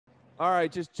All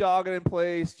right, just jogging in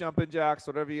place, jumping jacks,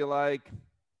 whatever you like.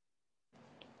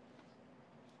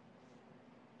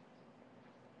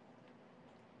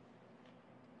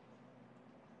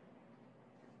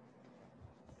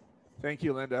 Thank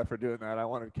you, Linda, for doing that. I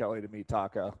wanted Kelly to meet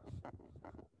Taco.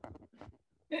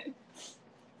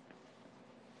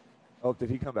 Oh,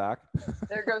 did he come back?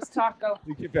 There goes Taco.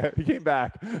 He came back. He came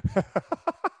back.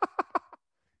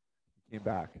 He came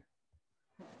back.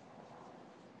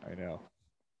 I know.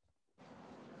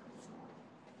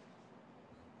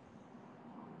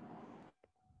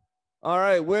 All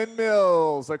right,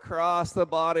 windmills across the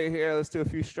body here. Let's do a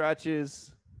few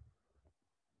stretches.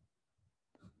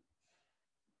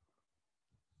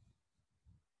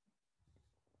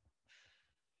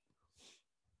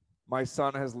 My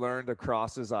son has learned to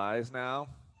cross his eyes now.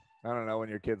 I don't know when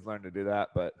your kids learn to do that,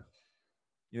 but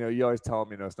you always tell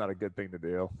him, it's not a good thing to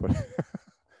do. But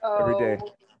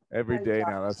every day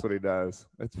now, that's what he does.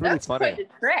 It's really funny. That's quite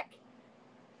a trick.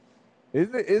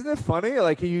 Isn't it funny?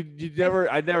 Like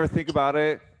I never think about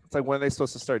it. It's like, when are they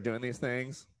supposed to start doing these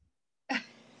things?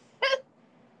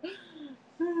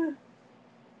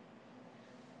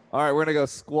 All right, we're gonna go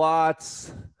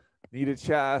squats, knee to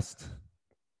chest.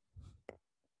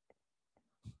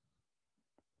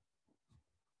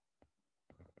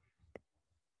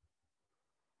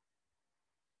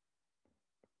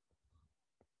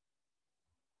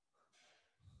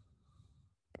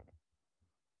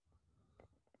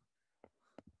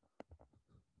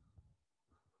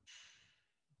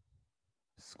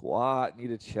 Squat, knee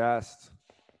to chest.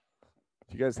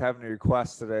 If you guys have any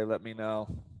requests today, let me know.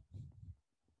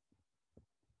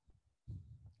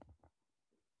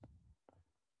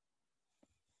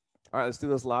 All right, let's do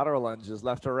those lateral lunges,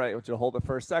 left or right. I want you to hold it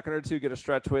for a second or two, get a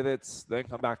stretch with it, then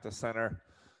come back to center.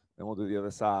 Then we'll do the other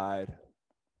side.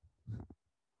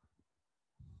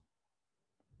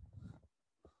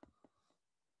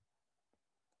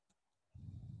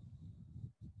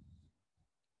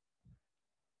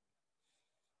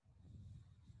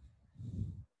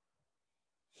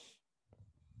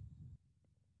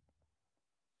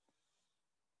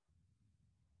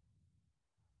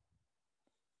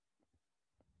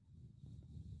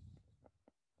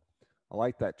 I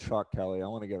like that truck, Kelly. I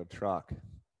want to get a truck.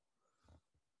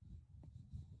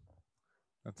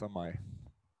 That's on my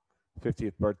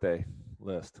 50th birthday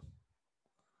list. As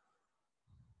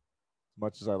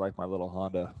much as I like my little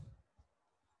Honda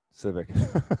Civic.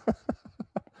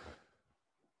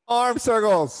 Arm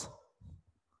circles.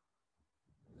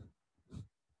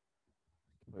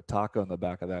 A taco in the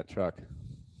back of that truck.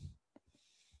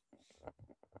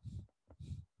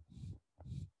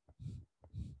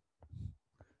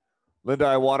 Linda,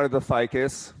 I watered the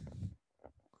ficus.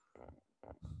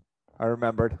 I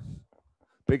remembered.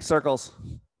 Big circles.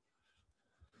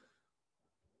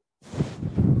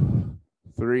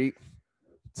 3,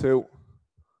 2,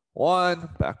 1.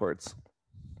 Backwards.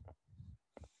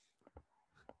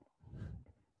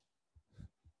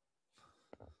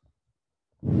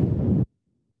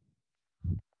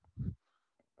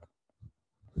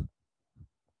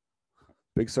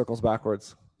 Big circles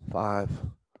backwards. 5,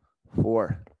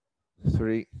 4,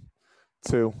 3,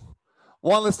 2,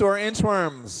 1. Let's do our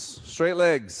inchworms. Straight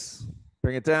legs.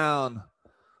 Bring it down.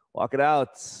 Walk it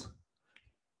out.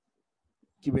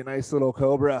 Give me a nice little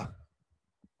cobra.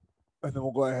 And then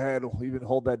we'll go ahead. We'll even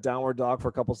hold that downward dog for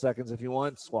a couple seconds if you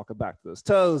want. Just walk it back to those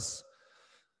toes.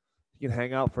 You can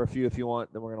hang out for a few if you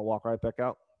want. Then we're going to walk right back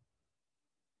out.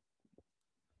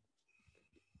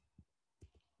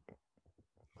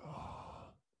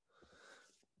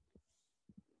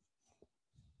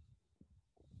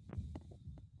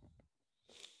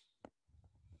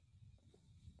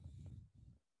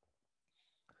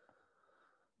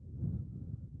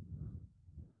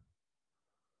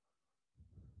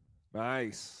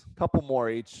 Nice. Couple more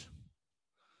each.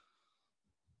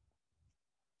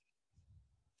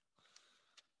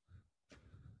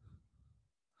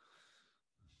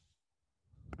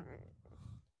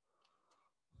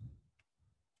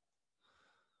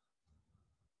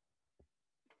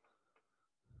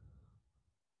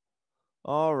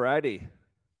 All righty.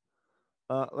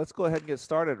 Let's go ahead and get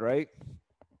started, right?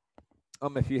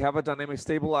 If you have a dynamic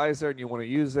stabilizer and you want to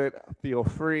use it, feel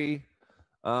free.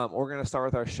 We're going to start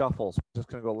with our shuffles. We're just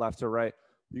going to go left to right.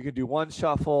 You can do 1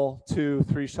 shuffle, 2,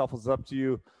 3 shuffles, up to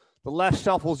you. The less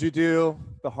shuffles you do,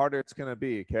 the harder it's going to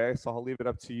be, okay? So I'll leave it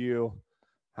up to you.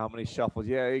 How many shuffles?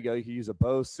 Yeah, there you go. You can use a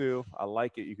Bosu. I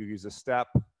like it. You could use a step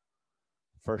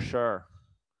for sure.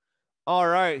 All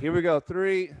right, here we go.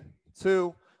 3,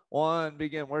 2, 1,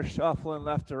 begin. We're shuffling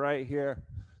left to right here.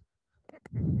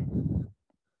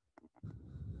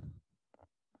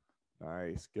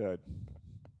 Nice, good.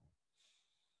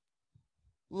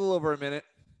 A little over a minute.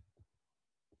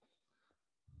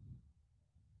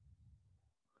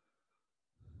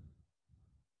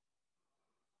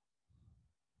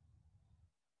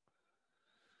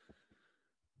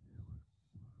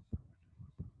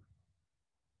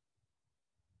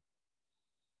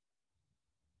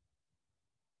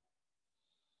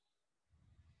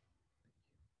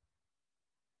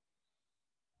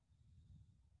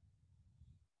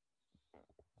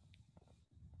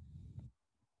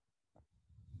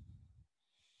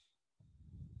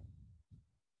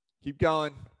 Keep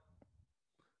going.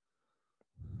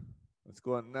 Let's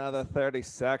go another 30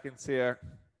 seconds here.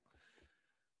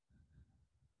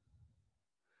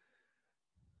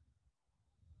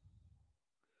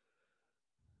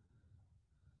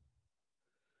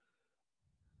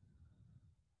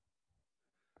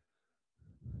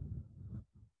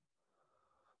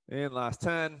 And last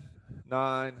 10,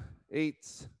 9, 8,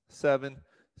 7,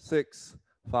 6,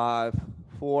 5,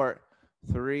 4,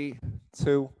 3,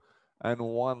 2, and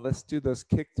 1. Let's do those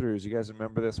kick throughs. You guys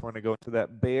remember this? We're going to go into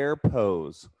that bear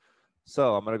pose.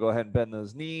 So I'm going to go ahead and bend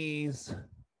those knees.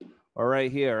 Or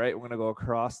right here, right? We're going to go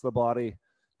across the body,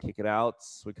 kick it out.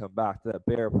 So we come back to that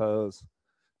bear pose,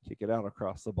 kick it out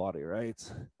across the body, right?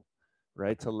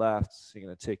 Right to left. So you're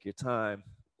going to take your time.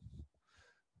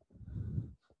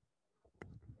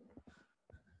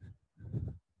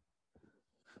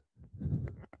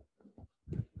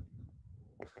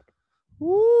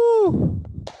 Woo!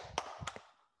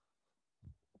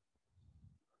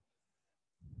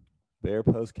 Bear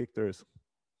pose kick throughs.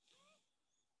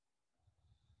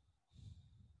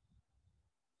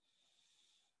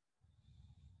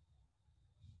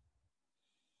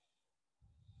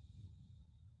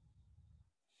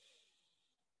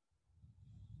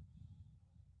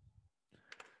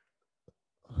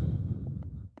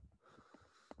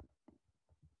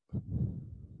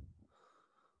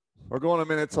 We're going a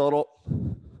minute total.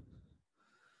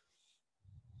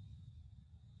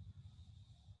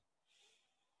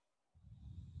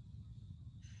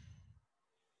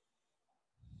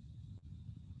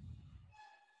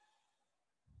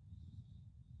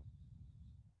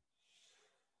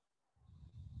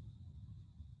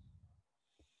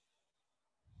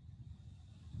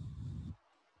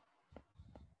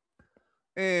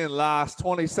 And last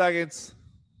 20 seconds.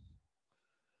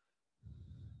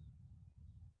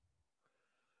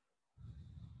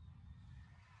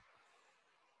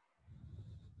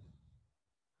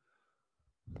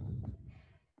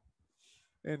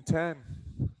 In 10,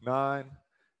 9,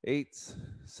 8,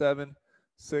 7,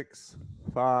 6,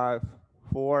 5,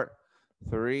 4,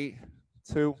 3,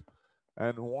 2,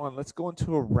 and 1. Let's go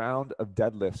into a round of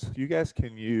deadlifts. You guys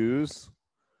can use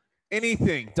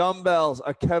anything, dumbbells,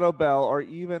 a kettlebell, or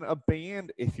even a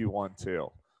band if you want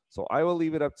to. So I will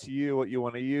leave it up to you what you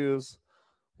want to use.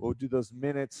 We'll do those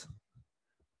minutes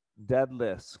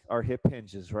deadlifts, our hip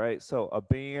hinges, right? So a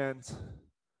band,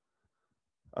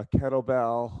 a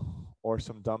kettlebell, or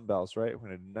some dumbbells, right? We're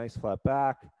going to do a nice flat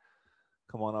back.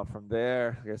 Come on up from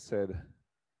there. Like I said,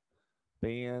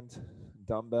 band,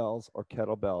 dumbbells, or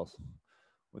kettlebells.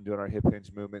 We're doing our hip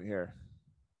hinge movement here.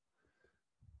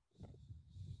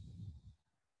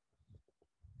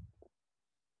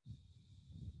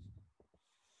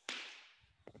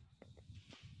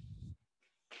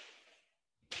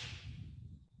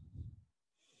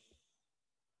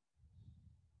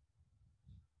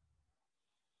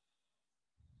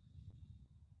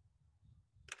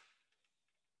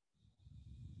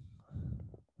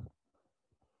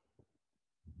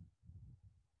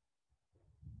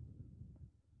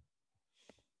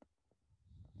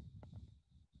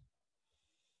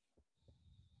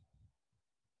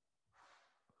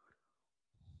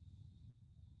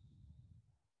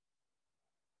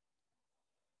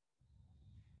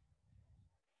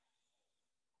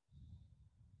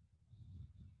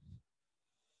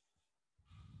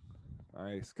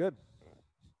 Nice, good.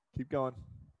 Keep going.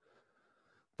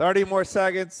 30 more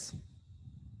seconds.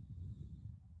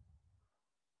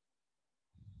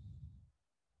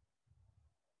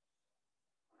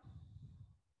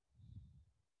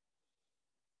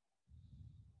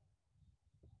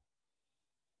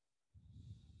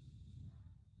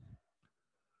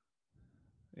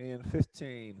 And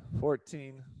 15,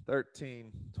 14,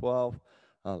 13, 12,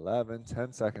 11,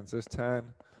 10 seconds. There's 10,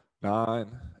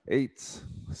 9, 8,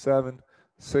 7,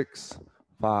 6,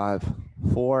 5,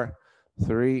 4,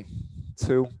 3,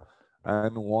 2,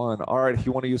 and 1. All right, if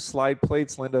you want to use slide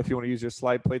plates, Linda, if you want to use your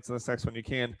slide plates in this next one, you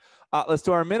can. Let's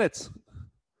do our minutes.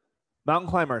 Mountain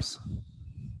climbers.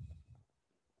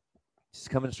 Just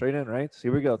coming straight in, right? So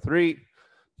here we go. 3,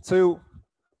 2,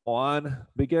 1,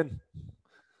 begin.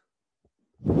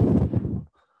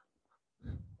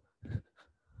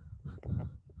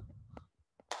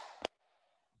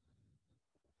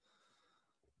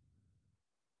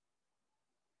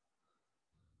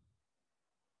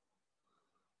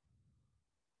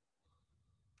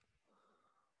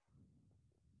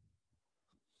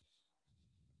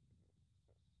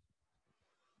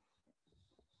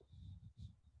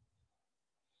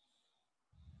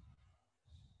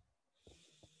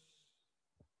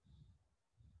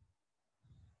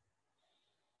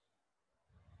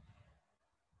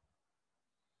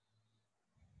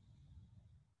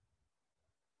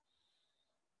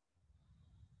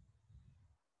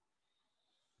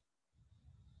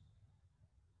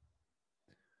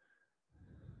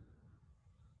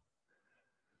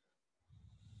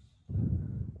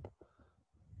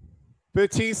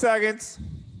 15 seconds.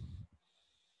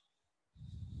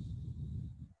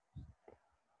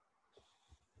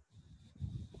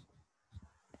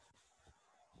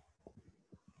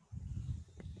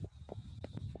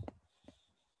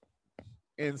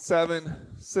 In 7,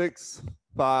 6,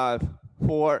 5,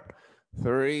 4,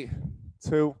 3,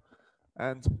 2,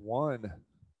 and 1.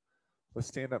 Let's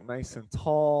stand up nice and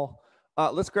tall.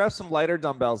 Let's grab some lighter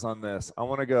dumbbells on this. I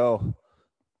want to go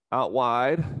out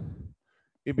wide,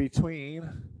 in between,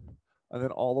 and then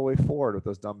all the way forward with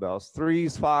those dumbbells.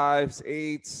 3s, 5s,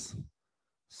 8s,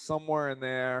 somewhere in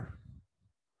there.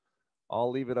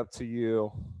 I'll leave it up to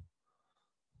you.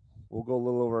 We'll go a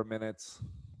little over a minute.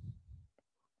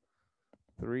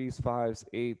 3s, 5s,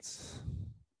 8s,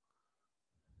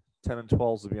 10 and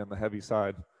 12s will be on the heavy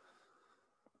side.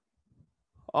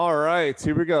 All right,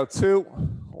 here we go. 2,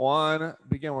 1,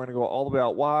 begin. We're gonna go all the way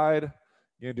out wide.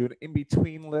 You're gonna do an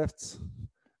in-between lift,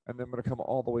 and then I'm gonna come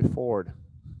all the way forward.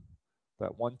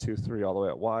 That 1, 2, 3, all the way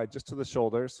out wide, just to the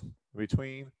shoulders, in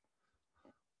between,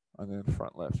 and then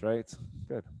front lift, right?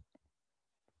 Good.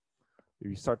 If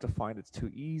you start to find it's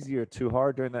too easy or too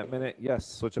hard during that minute, yes,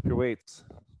 switch up your weights.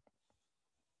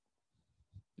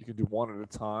 You can do one at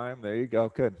a time. There you go,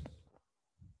 good.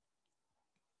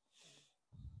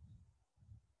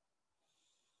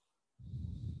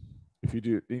 If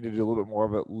you need to do a little bit more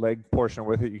of a leg portion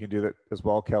with it, you can do that as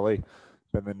well, Kelly.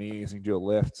 Bend the knees, you can do a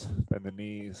lift, bend the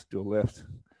knees, do a lift.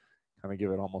 Kind of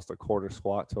give it almost a quarter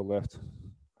squat to a lift.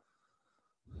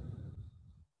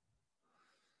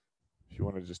 If you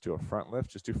want to just do a front lift,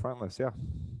 just do front lifts, yeah.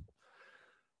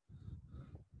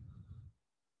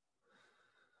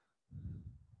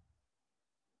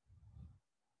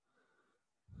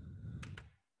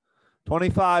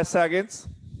 "25 seconds.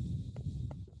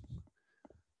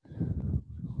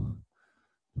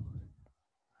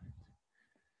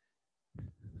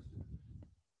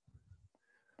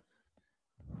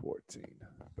 "14,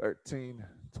 13,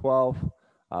 12,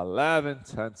 11,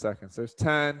 10 seconds. There's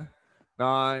 10,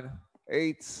 9,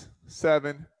 8,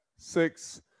 7,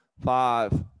 6,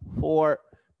 5, 4,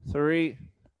 3,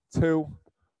 2,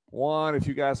 1. If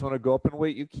you guys want to go up in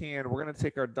weight, you can. We're going to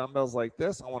take our dumbbells like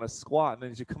this. I want to squat, and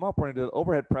then as you come up, we're going to do the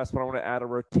overhead press, but I want to add a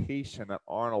rotation, that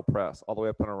Arnold press, all the way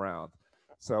up and around.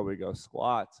 So we go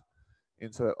squat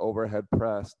into that overhead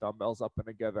press, dumbbells up and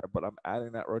together, but I'm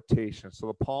adding that rotation. So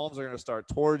the palms are going to start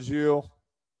towards you.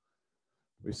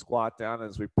 We squat down.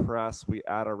 As we press, we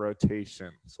add a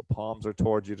rotation. So palms are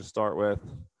towards you to start with.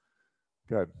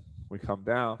 Good. We come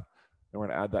down, and we're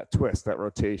going to add that twist, that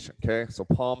rotation, okay? So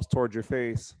palms towards your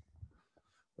face,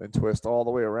 then twist all the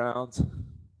way around.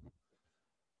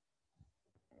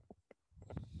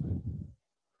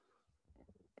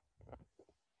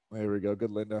 There we go. Good,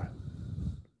 Linda.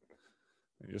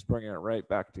 And just bringing it right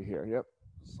back to here. Yep.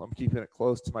 So I'm keeping it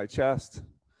close to my chest.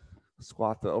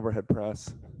 Squat the overhead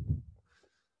press.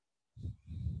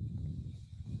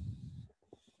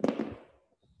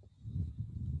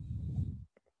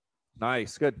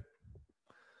 Nice. Good.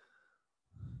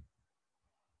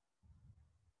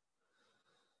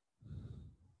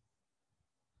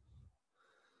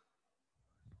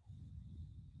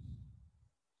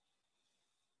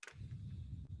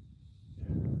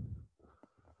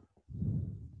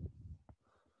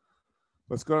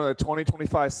 Let's go to the 20,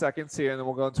 25 seconds here, and then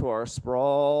we'll go into our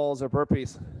sprawls or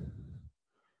burpees.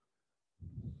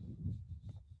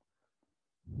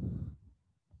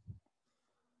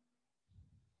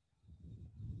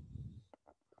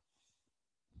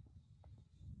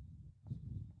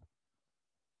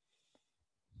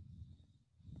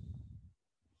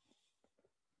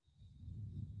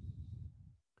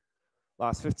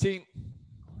 Last 15,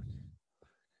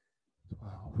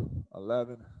 12,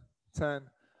 11, 10,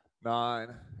 9,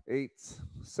 8,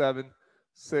 7,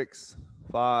 6,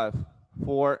 5,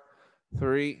 4,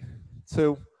 3,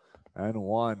 2, and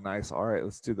 1. Nice. All right,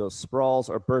 let's do those sprawls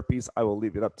or burpees. I will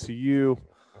leave it up to you.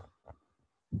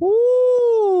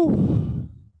 Woo!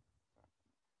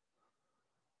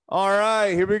 All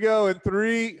right, here we go in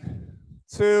 3,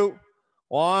 2,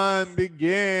 1,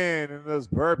 begin. And those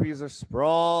burpees or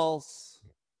sprawls.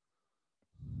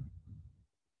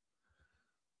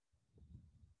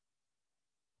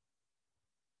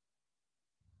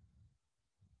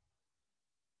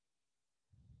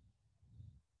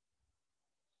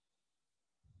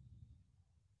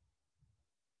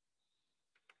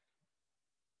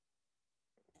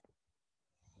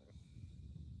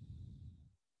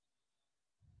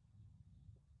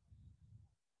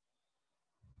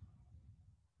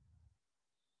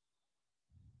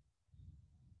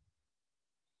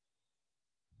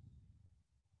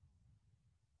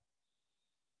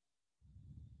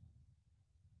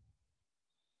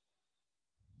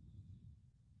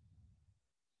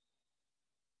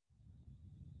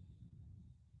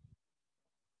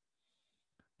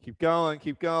 Keep going,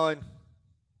 keep going.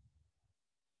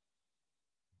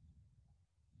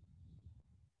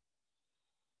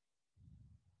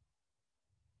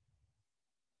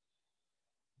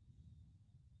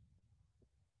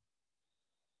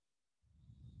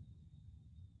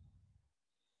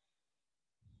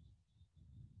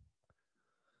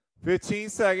 "15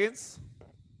 seconds.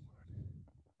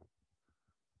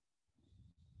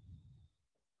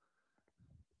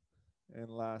 And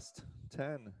last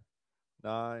 10,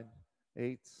 9,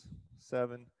 8,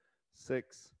 7,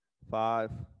 6,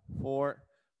 5, 4,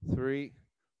 3,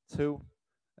 2,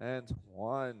 and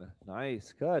 1.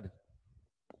 Nice, good.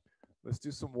 Let's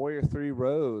do some warrior 3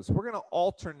 rows. We're going to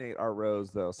alternate our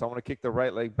rows, though. So I want to kick the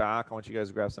right leg back. I want you guys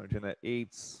to grab something between that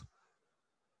 8s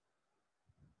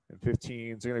and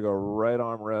 15s. You're going to go right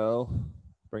arm row,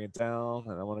 bring it down,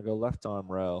 and I want to go left arm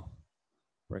row,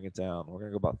 bring it down. We're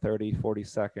going to go about 30, 40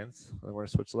 seconds. And we're going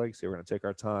to switch legs here. We're going to take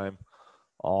our time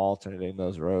alternating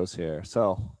those rows here.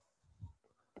 So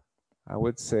I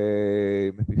would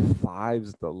say maybe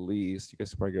 5's the least. You guys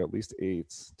can probably go at least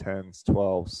 8s, 10s,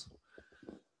 12s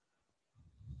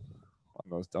on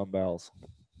those dumbbells.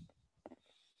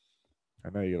 I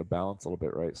know you got to balance a little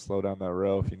bit, right? Slow down that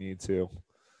row if you need to.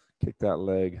 Kick that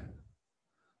leg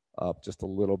up just a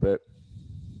little bit.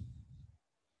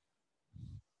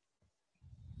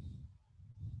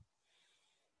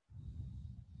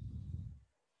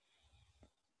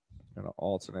 Going to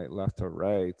alternate left to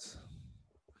right.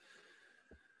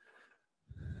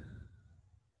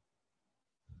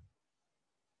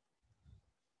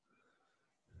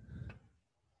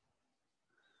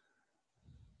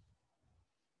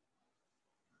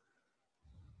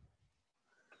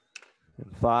 In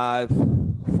 5,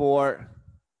 4,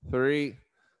 3,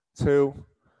 2,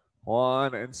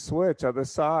 1, and switch other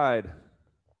side.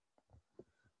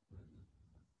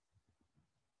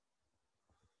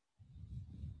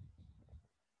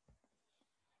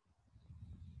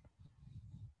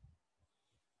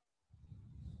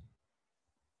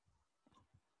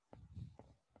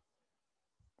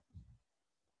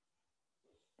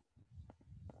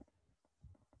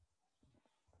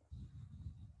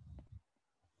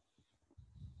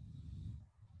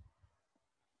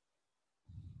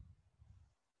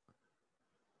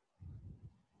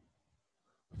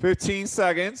 "15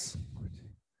 seconds.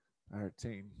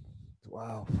 13,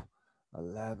 12,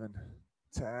 11,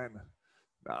 10,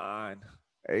 9,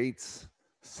 8,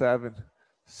 7,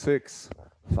 6,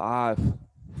 5,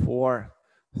 4,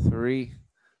 3,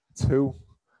 2,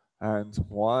 and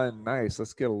 1. Nice.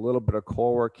 Let's get a little bit of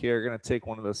core work here. You're going to take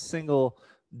one of those single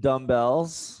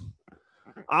dumbbells.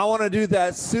 I want to do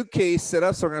that suitcase sit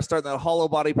up. So we're going to start in that hollow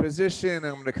body position.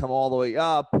 I'm going to come all the way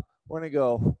up. We're going to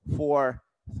go 4,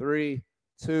 3,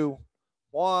 2,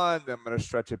 1. I'm going to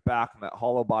stretch it back in that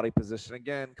hollow body position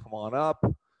again. Come on up.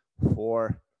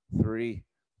 4, 3,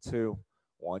 2,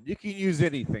 1. You can use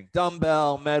anything.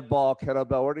 Dumbbell, med ball,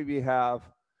 kettlebell, whatever you have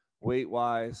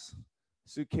weight-wise.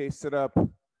 Suitcase sit up and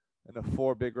the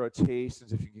 4 big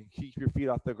rotations. If you can keep your feet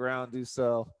off the ground, do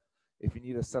so. If you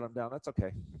need to set them down, that's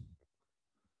okay.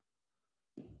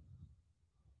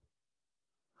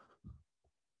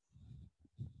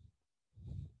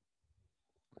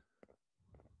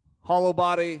 Hollow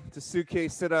body to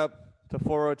suitcase sit up to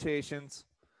 4 rotations.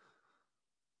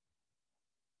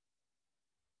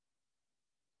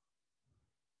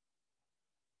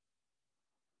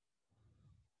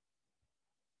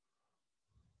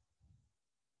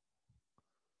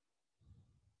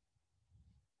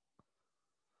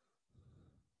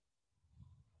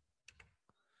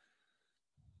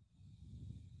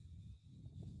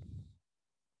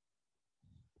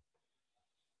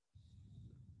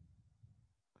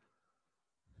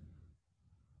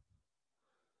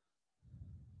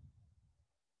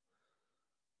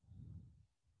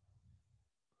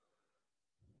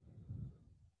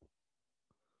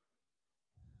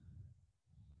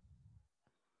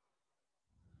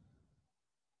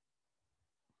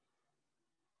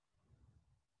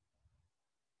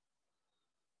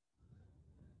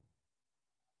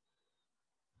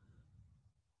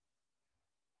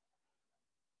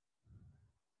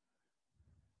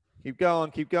 Keep going,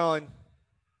 keep going.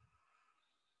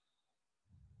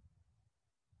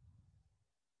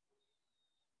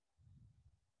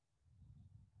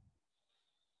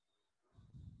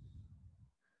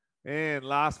 And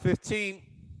last 15.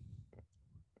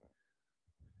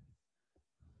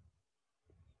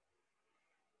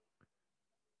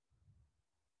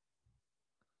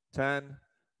 Ten,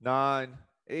 9,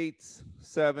 8,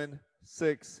 7,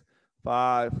 6,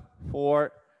 5,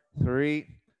 4, 3,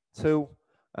 2,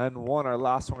 and 1. Our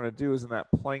last one we're going to do is in that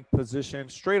plank position,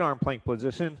 straight arm plank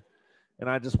position. And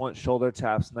I just want shoulder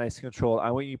taps, nice control. I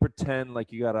want you to pretend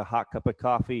like you got a hot cup of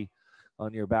coffee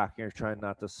on your back and you're trying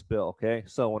not to spill, okay?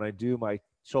 So when I do my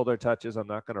shoulder touches, I'm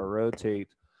not gonna rotate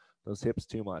those hips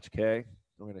too much, okay?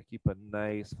 I'm gonna keep a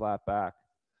nice flat back,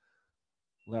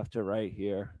 left to right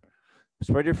here.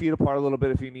 Spread your feet apart a little bit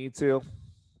if you need to.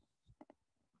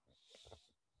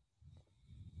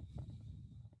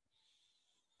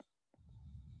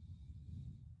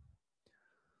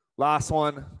 Last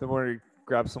one, then we're gonna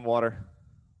grab some water.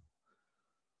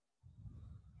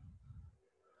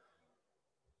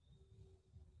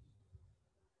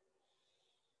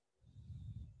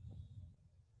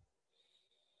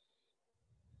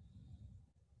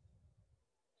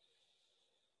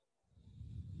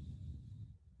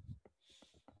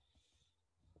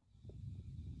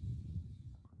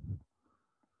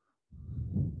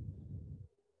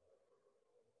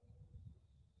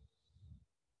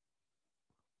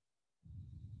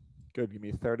 Good, give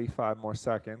me 35 more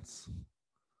seconds.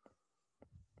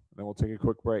 Then we'll take a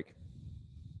quick break.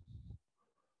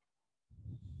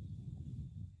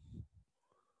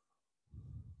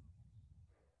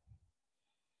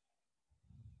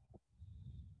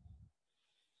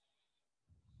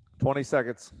 $20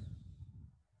 seconds.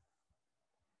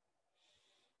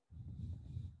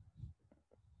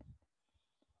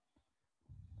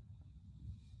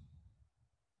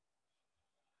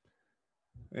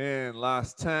 And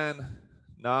last 10,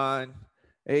 9,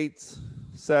 8,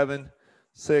 7,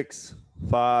 6,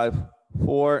 5,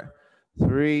 4,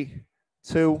 3,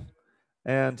 2,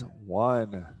 and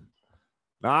 1.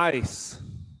 Nice.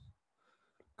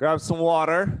 Grab some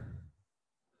water.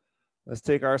 Let's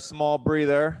take our small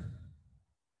breather.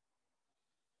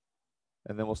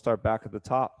 And then we'll start back at the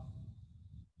top.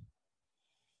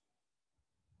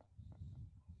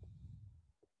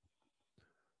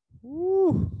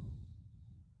 Woo.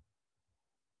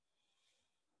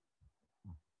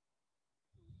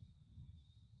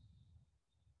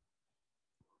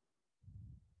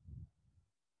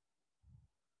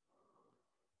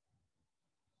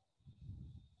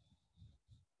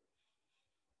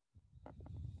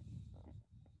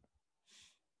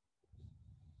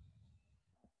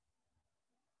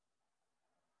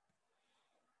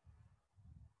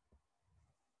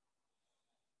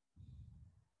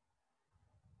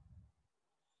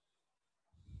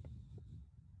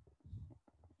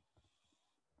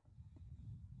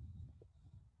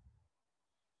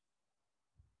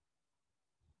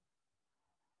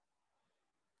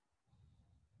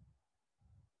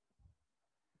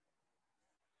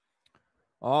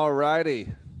 All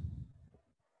righty.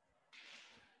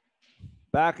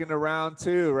 Back into round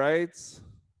 2, right?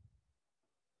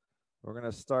 We're going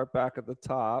to start back at the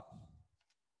top.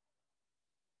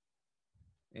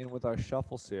 In with our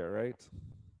shuffles here, right?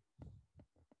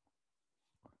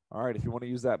 All right, if you want to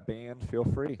use that band, feel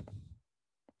free.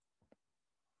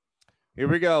 Here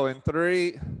we go in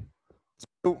 3,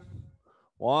 2,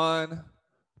 1.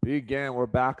 Begin. We're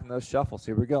back in those shuffles.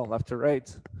 Here we go, left to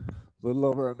right. A little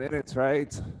over a minute,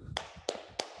 right?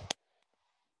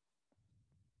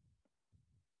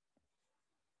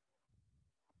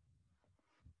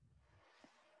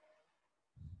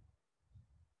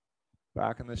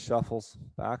 Back in the shuffles.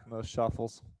 Back in those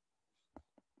shuffles.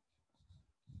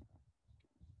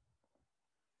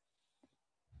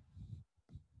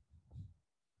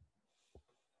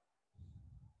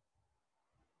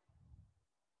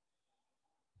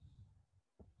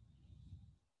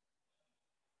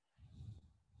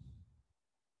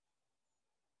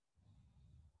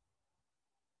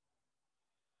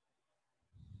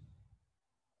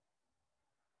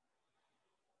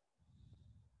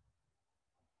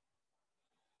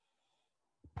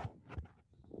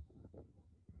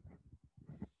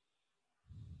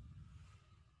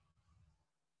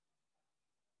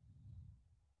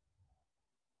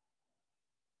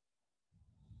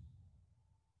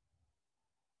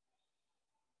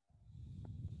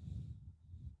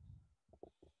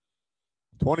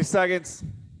 $20 seconds.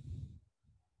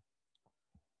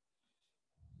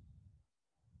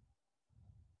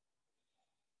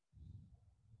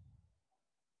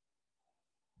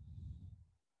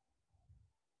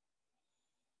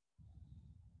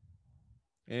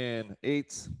 In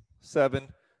 8, 7,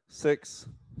 6,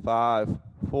 5,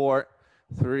 4,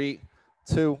 3,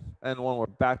 2, and 1. We're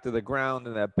back to the ground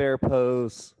in that bear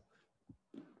pose.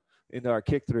 Into our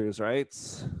kick throughs, right?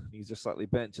 Knees are slightly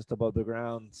bent just above the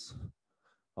ground.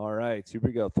 All right, here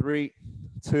we go. 3,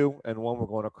 2, and 1. We're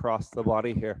going across the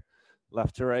body here,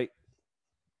 left to right.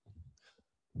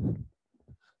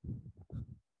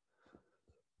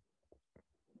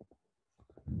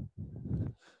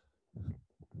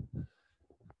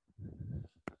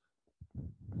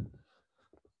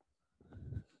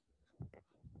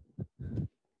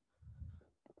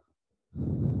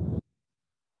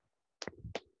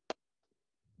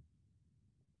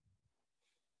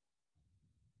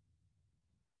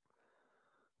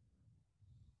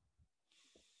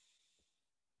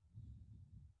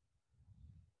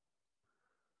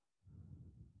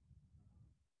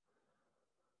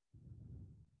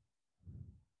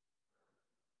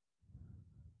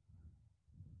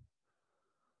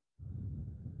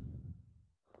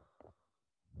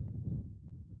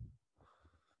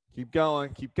 Keep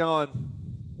going, keep going.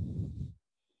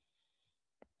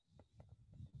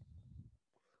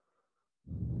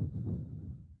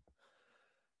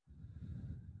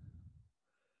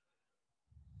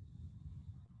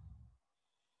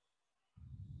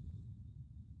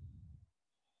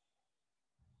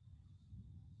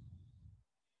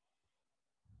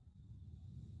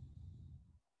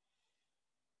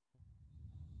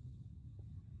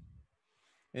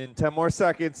 In 10 more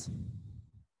seconds.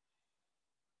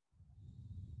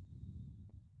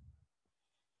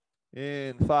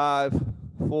 In 5,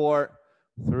 4,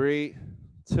 3,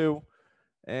 2,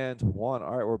 and 1.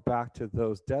 All right, we're back to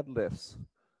those deadlifts.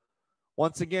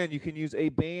 Once again, you can use a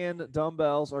band,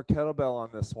 dumbbells, or kettlebell on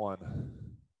this one.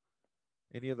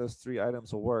 Any of those 3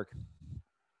 items will work.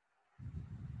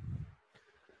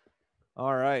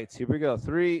 All right, here we go.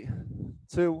 3,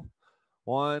 2,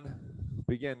 1.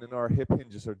 Begin in our hip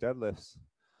hinges or deadlifts.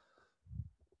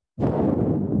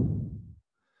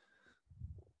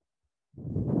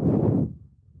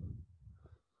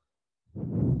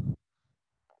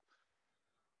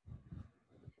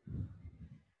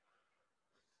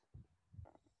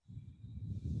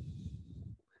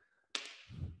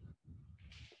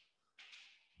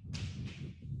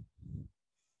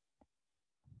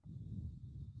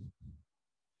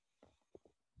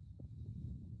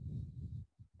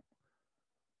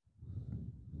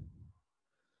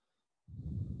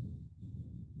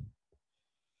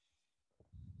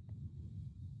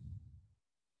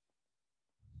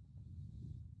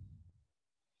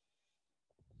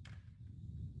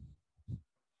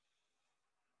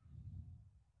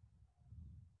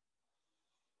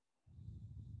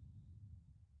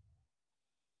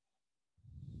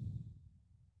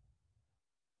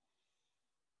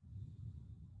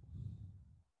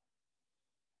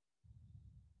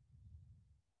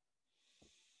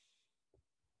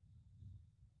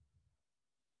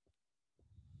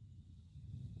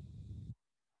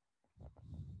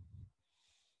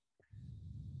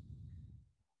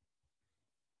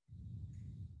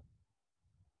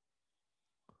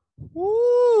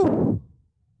 Woo!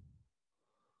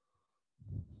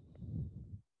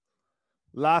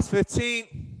 Last 15.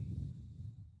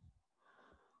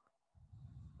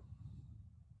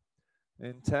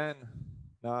 In 10,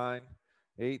 9,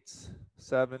 8,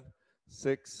 7,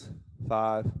 6,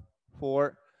 5,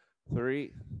 4,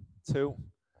 3, 2,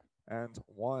 and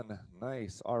 1.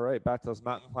 Nice. All right, back to those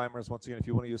mountain climbers. Once again, if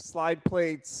you want to use slide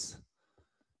plates,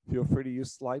 feel free to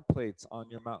use slide plates on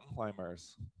your mountain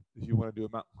climbers. If you want to do a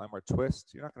mountain climber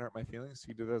twist, you're not going to hurt my feelings.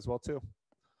 You can do that as well, too.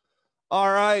 All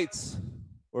right.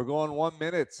 We're going 1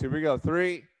 minute. Here we go.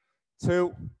 3,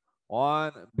 2,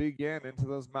 1. Begin into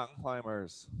those mountain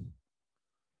climbers.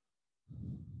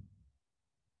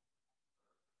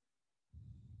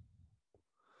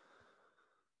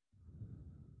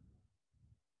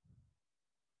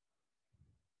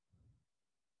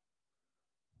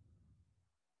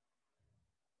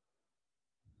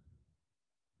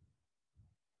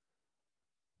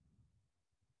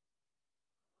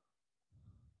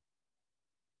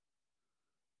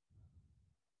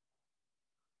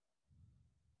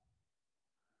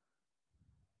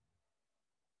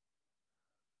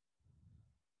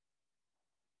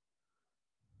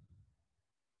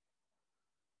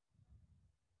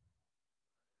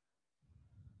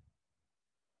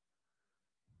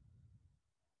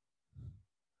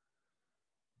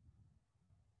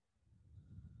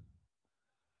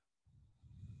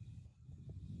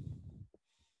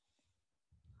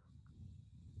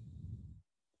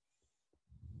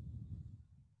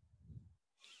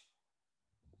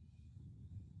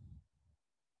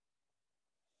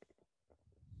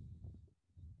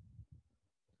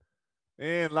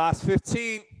 And last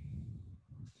 15.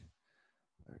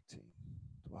 13,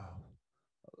 12,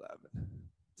 11,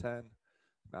 10,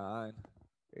 9,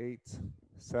 8,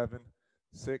 7,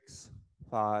 6,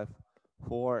 5,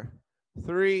 4,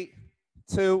 3,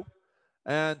 2,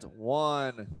 and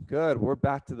 1. Good. We're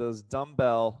back to those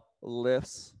dumbbell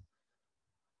lifts.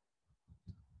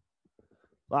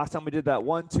 Last time we did that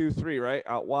 1, 2, 3, right?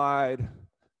 Out wide,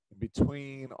 in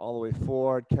between, all the way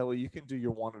forward. Kelly, you can do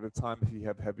your one at a time if you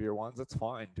have heavier ones. That's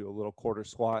fine. Do a little quarter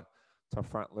squat to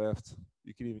front lift.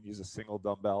 You can even use a single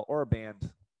dumbbell or a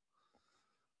band.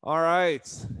 All right,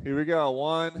 here we go.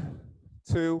 1,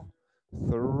 2,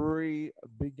 3,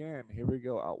 begin. Here we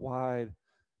go. Out wide,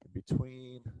 in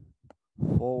between,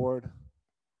 forward.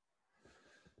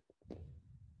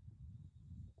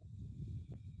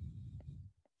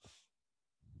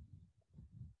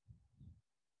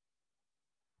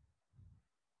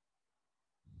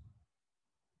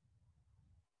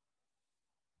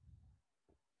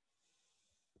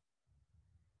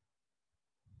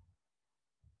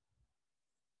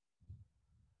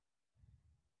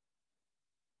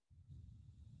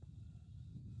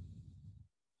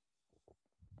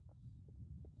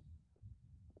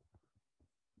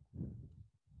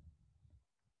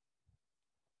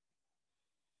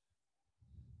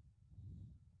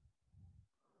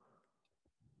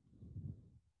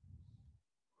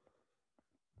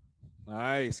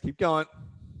 Nice. Keep going.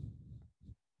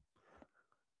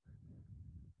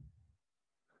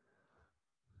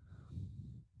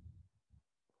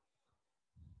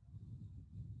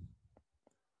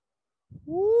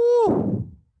 Woo!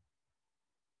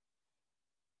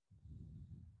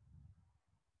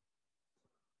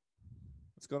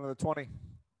 Let's go to the 20,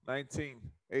 19,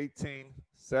 18,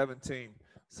 17,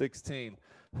 16,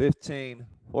 15,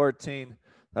 14,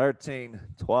 13,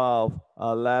 12,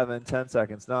 11, 10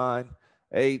 seconds, 9,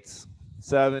 8,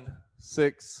 7,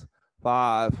 6,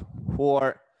 5,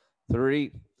 4,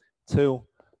 3, 2,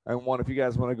 and 1. If you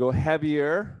guys want to go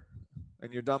heavier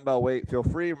in your dumbbell weight, feel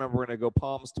free. Remember, we're going to go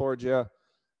palms towards you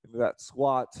into that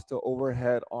squat to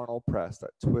overhead Arnold press,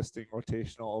 that twisting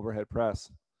rotational overhead press.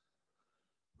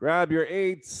 Grab your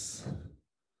 8s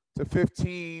to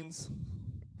 15s,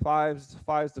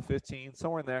 5s to 15,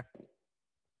 somewhere in there.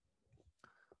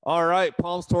 All right,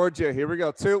 palms towards you. Here we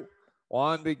go. 2,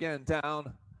 1, begin.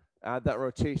 Down. Add that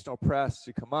rotational press.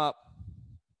 You come up.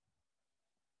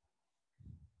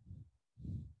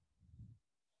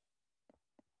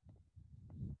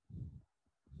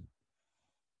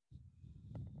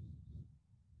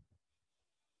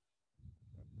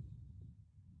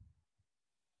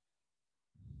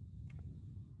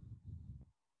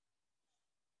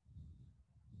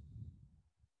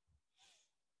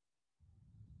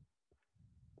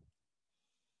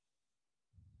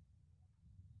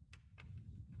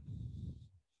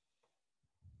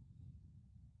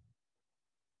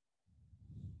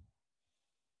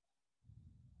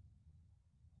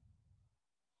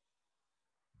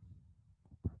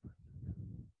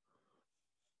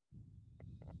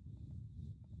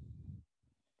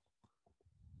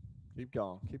 Keep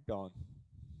going. Keep going.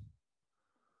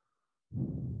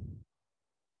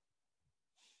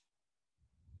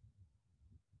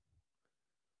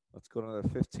 Let's go another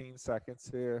 15 seconds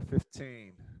here.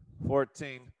 15,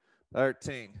 14,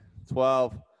 13,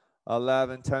 12,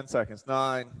 11, 10 seconds.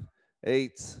 9,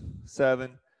 8,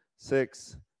 7,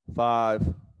 6,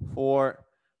 5, 4,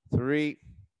 3,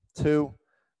 2,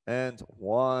 and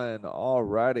 1. All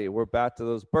righty. We're back to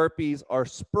those burpees. Our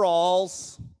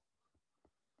sprawls.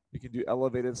 You can do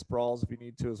elevated sprawls if you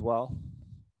need to as well.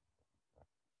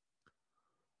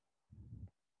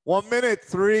 1 minute.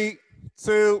 3,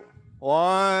 2,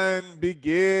 1,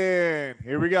 begin.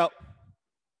 Here we go.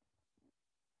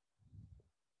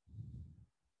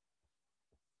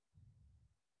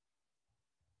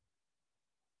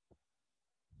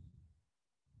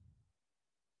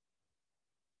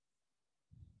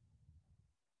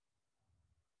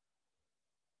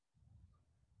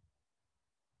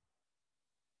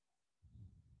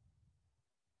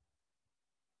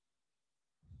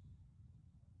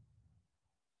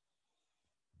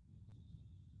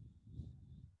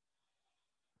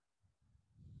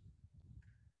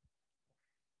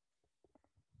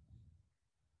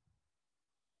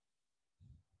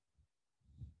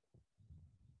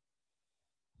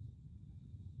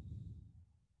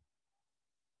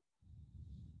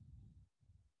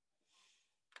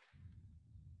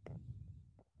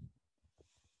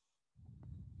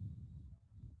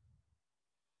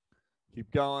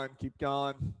 Keep going, keep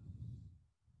going.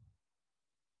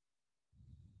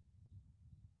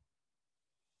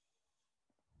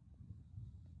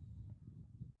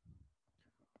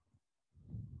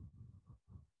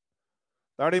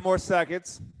 Thirty more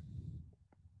seconds.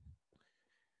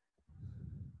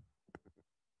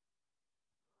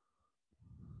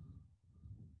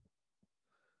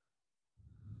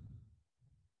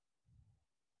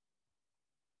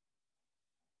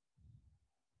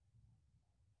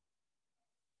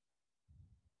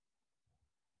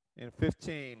 In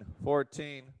 15,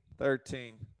 14,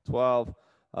 13, 12,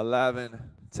 11,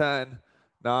 10,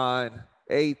 9,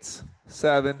 8,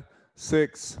 7,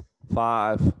 6,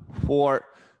 5, 4,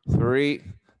 3,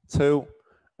 2,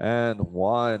 and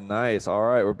 1. Nice. All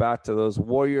right, we're back to those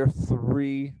Warrior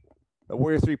 3, the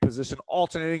Warrior 3 position,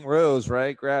 alternating rows,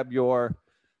 right? Grab your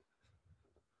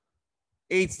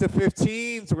 8s to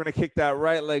 15s. We're going to kick that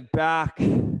right leg back.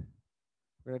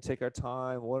 We're going to take our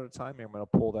time, one at a time here. I'm going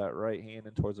to pull that right hand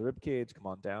in towards the rib cage. Come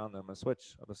on down. Then I'm going to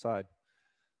switch other side.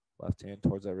 Left hand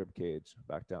towards that rib cage.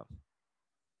 Back down.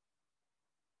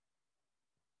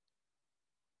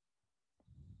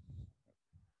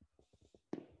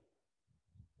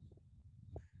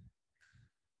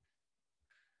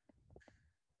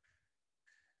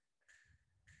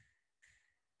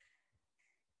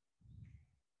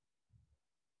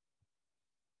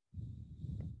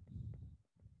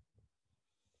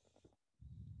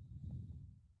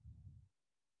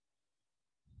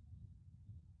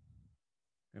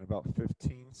 In about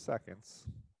 15 seconds.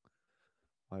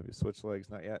 Might be switch legs,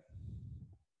 not yet.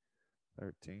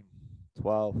 13,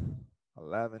 12,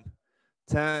 11,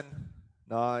 10,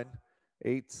 9,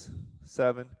 8,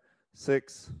 7,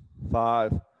 6,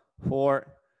 5, 4,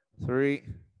 3,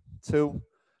 2,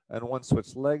 and 1.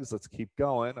 Switch legs. Let's keep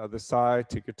going. Other side.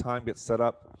 Take your time. Get set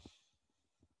up.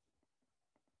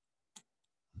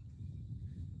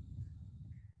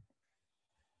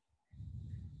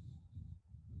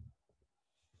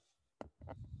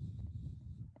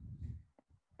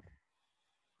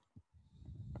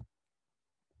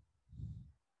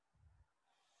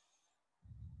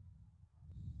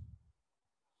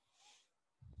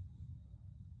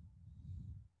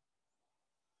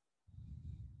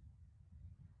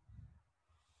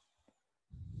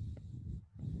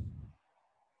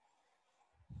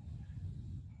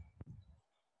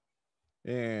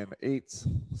 In 8,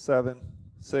 7,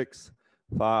 6,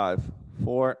 5,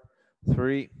 4,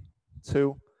 3,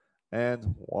 2,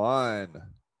 and 1.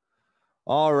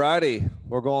 All righty.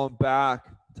 We're going back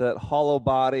to that hollow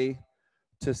body,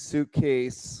 to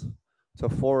suitcase, to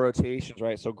 4 rotations,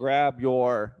 right? So grab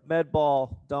your med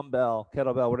ball, dumbbell,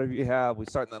 kettlebell, whatever you have. We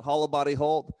start in that hollow body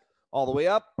hold all the way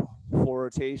up. 4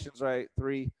 rotations, right?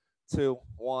 3, 2,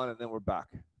 1, and then we're back.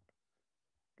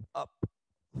 Up,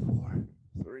 4,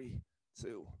 3,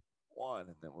 2, 1,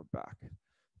 and then we're back.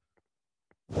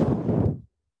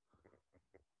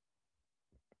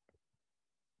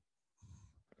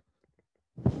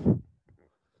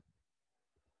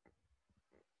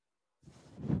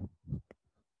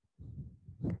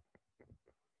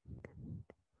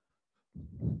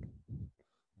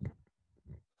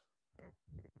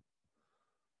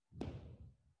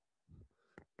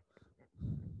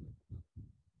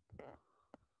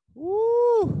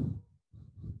 Woo!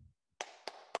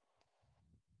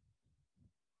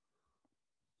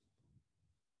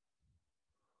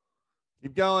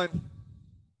 Keep going.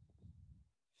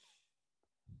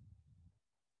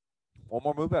 One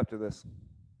more move after this.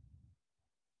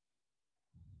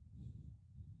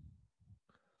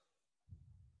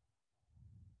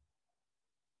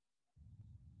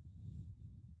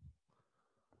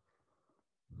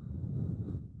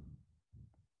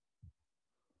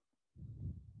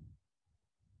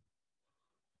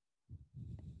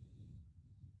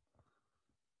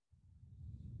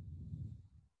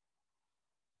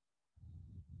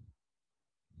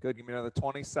 Good. Give me another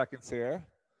 20 seconds here,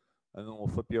 and then we'll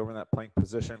flip you over in that plank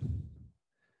position.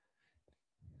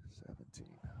 17,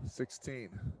 16,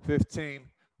 15,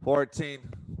 14,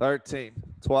 13,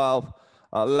 12,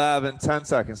 11, 10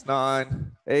 seconds.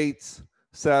 9, 8,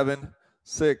 7,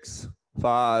 6,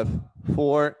 5,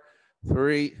 4,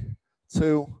 3,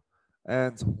 2,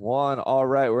 and 1. All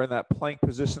right, we're in that plank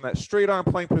position, that straight arm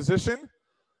plank position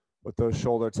with those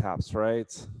shoulder taps,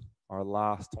 right? Our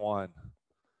last one.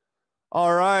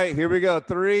 All right, here we go.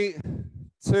 3,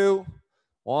 2,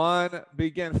 1.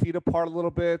 Begin. Feet apart a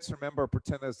little bit. Remember,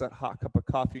 pretend there's that hot cup of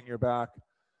coffee in your back.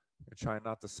 You're trying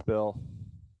not to spill.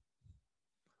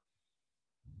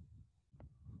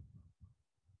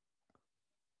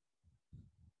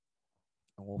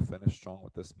 And we'll finish strong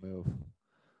with this move.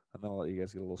 And then I'll let you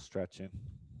guys get a little stretch in.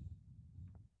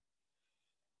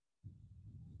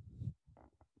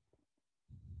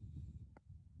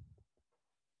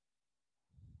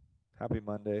 Happy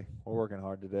Monday. We're working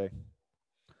hard today.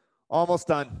 Almost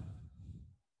done.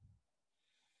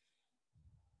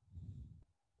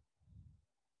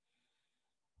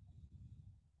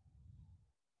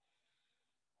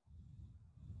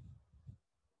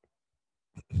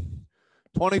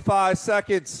 "25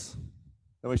 seconds.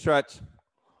 Then we stretch.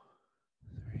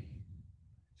 3,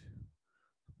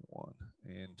 2, 1,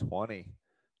 and 20,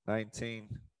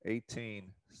 19,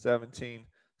 18, 17,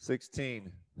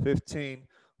 16, 15,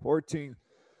 14,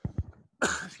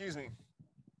 excuse me,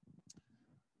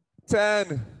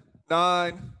 10,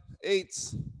 9,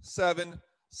 8, 7,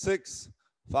 6,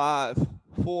 5,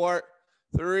 4,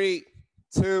 3,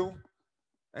 2,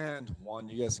 and 1.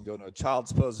 You guys can go to a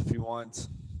child's pose if you want,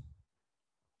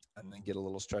 and then get a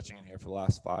little stretching in here for the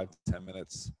last 5 to 10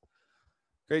 minutes.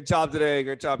 Great job today.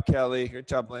 Great job, Kelly. Great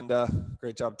job, Linda.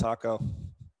 Great job, Taco.